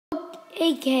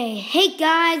Hey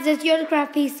guys, it's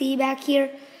YodaCraft PC back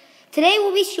here. Today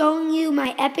we'll be showing you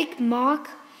my epic mock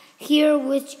here,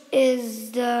 which is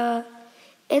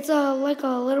it's like a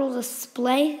little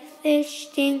display-ish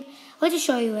thing. Let's just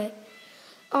show you it.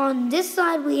 On this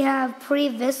side we have Pre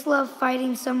Vizsla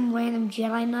fighting some random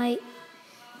Jedi Knight.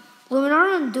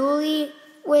 Luminara and Dooley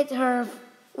with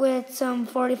some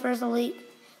 41st Elite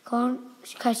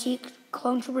Kashyyyk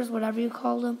clone troopers, whatever you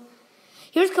call them.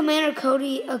 Here's Commander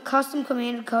Cody, a custom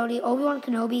Commander Cody, Obi-Wan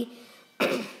Kenobi,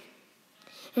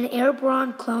 an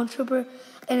airborne clone trooper,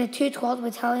 and a 212th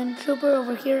Battalion trooper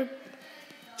over here,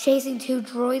 chasing two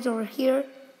droids over here.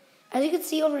 As you can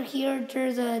see over here,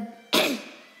 there's a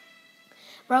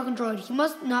broken droid. He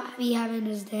must not be having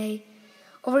his day.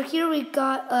 Over here we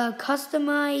got a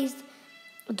customized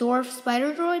dwarf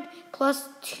spider droid plus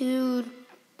two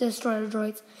destroyer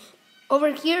droids.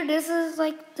 Over here, this is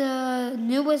like the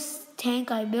newest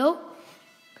tank I built.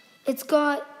 It's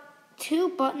got two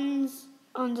buttons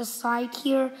on the side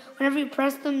here. Whenever you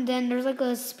press them, then there's like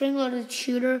a spring-loaded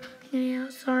shooter. Yeah,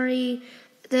 sorry,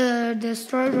 the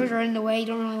destroyer droids are in the way. You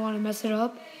don't really want to mess it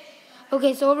up.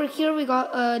 Okay, so over here we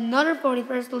got another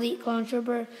 41st Elite clone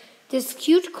trooper. This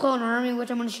huge clone army, which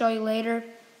I'm going to show you later.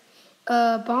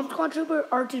 Bomb squad trooper,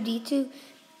 R2-D2.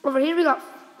 Over here we got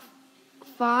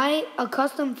a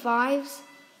custom 5s,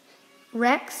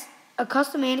 Rex, a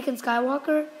custom Anakin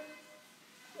Skywalker.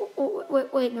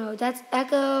 Wait, no, that's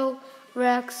Echo,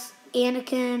 Rex,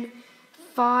 Anakin,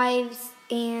 5s,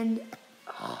 and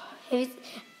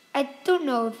I don't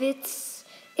know if is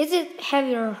it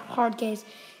heavy or hard case.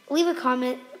 Leave a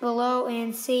comment below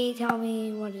and tell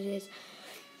me what it is.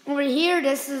 Over here,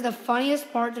 this is the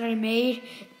funniest part that I made.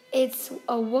 It's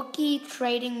a Wookiee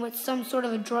trading with some sort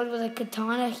of a droid with a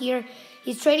katana here.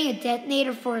 He's trading a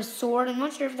detonator for a sword. I'm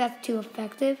not sure if that's too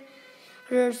effective.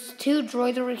 There's two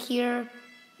droids over here.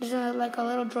 There's like a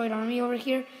little droid army over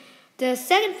here. The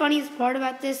second funniest part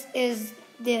about this is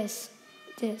this.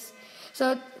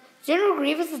 So General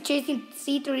Grievous is chasing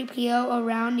C-3PO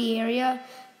around the area.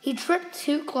 He tripped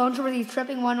two clone troopers. He's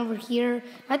tripping one over here.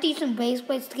 I have to use some base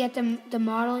plates to get the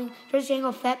modeling. There's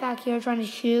Jango Fett back here trying to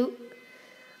shoot.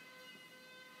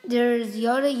 There's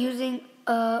Yoda using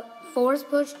a force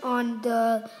push on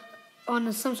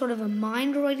some sort of a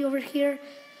mine droid over here.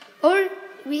 Or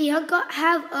we have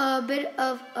a bit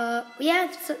of we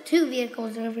have two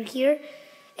vehicles over here.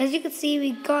 As you can see,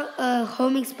 we got a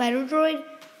homing spider droid,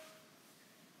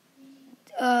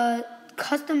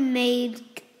 custom made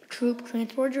troop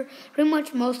transporter. Pretty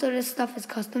much most of this stuff is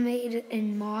custom made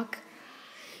in mock.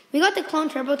 We got the clone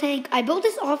turbo tank. I built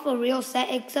this off a real set,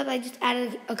 except I just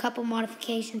added a couple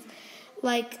modifications,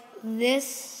 like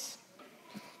this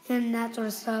and that sort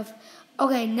of stuff.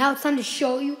 Okay, now it's time to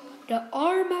show you the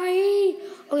army.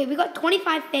 Okay, we got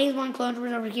 25 Phase 1 clone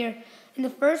troopers over here. In the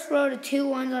first row, the two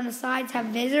ones on the sides have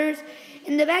visors.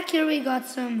 In the back here, we got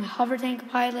some hover tank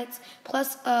pilots,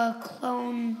 plus a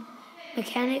clone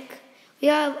mechanic. We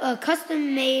have a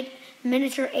custom-made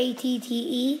miniature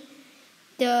ATTE,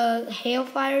 the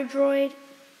Hailfire droid.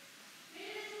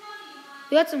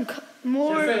 We got some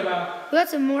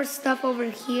more stuff over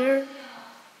here.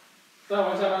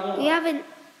 We have an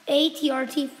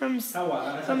ATRT from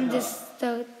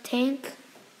the tank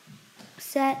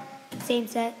set, same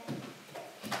set.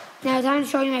 Now it's time to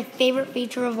show you my favorite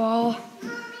feature of all.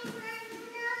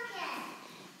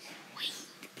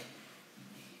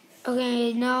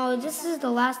 Okay, now this is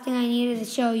the last thing I needed to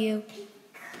show you.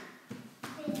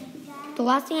 The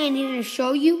last thing I needed to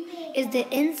show you is the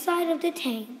inside of the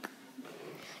tank.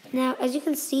 Now, as you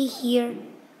can see here,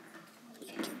 you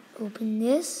can open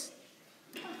this.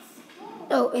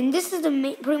 Oh, and this is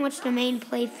pretty much the main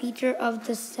play feature of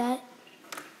the set.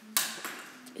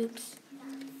 Oops.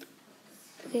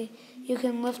 Okay, you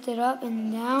can lift it up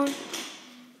and down.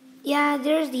 Yeah,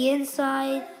 there's the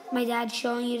inside. My dad's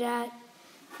showing you that.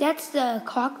 That's the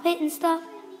cockpit and stuff.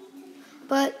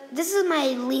 But this is my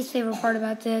least favorite part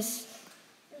about this.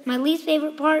 My least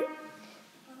favorite part.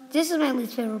 This is my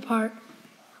least favorite part.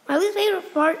 My least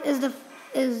favorite part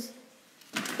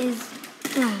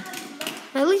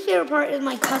my least favorite part is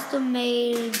my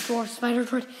custom-made dwarf spider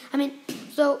droid.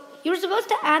 So you were supposed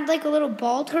to add like a little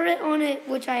ball turret on it,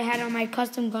 which I had on my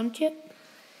custom gunship.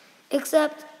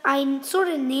 Except I sort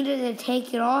of needed to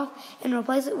take it off and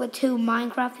replace it with two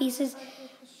Minecraft pieces.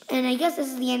 And I guess this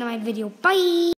is the end of my video. Bye!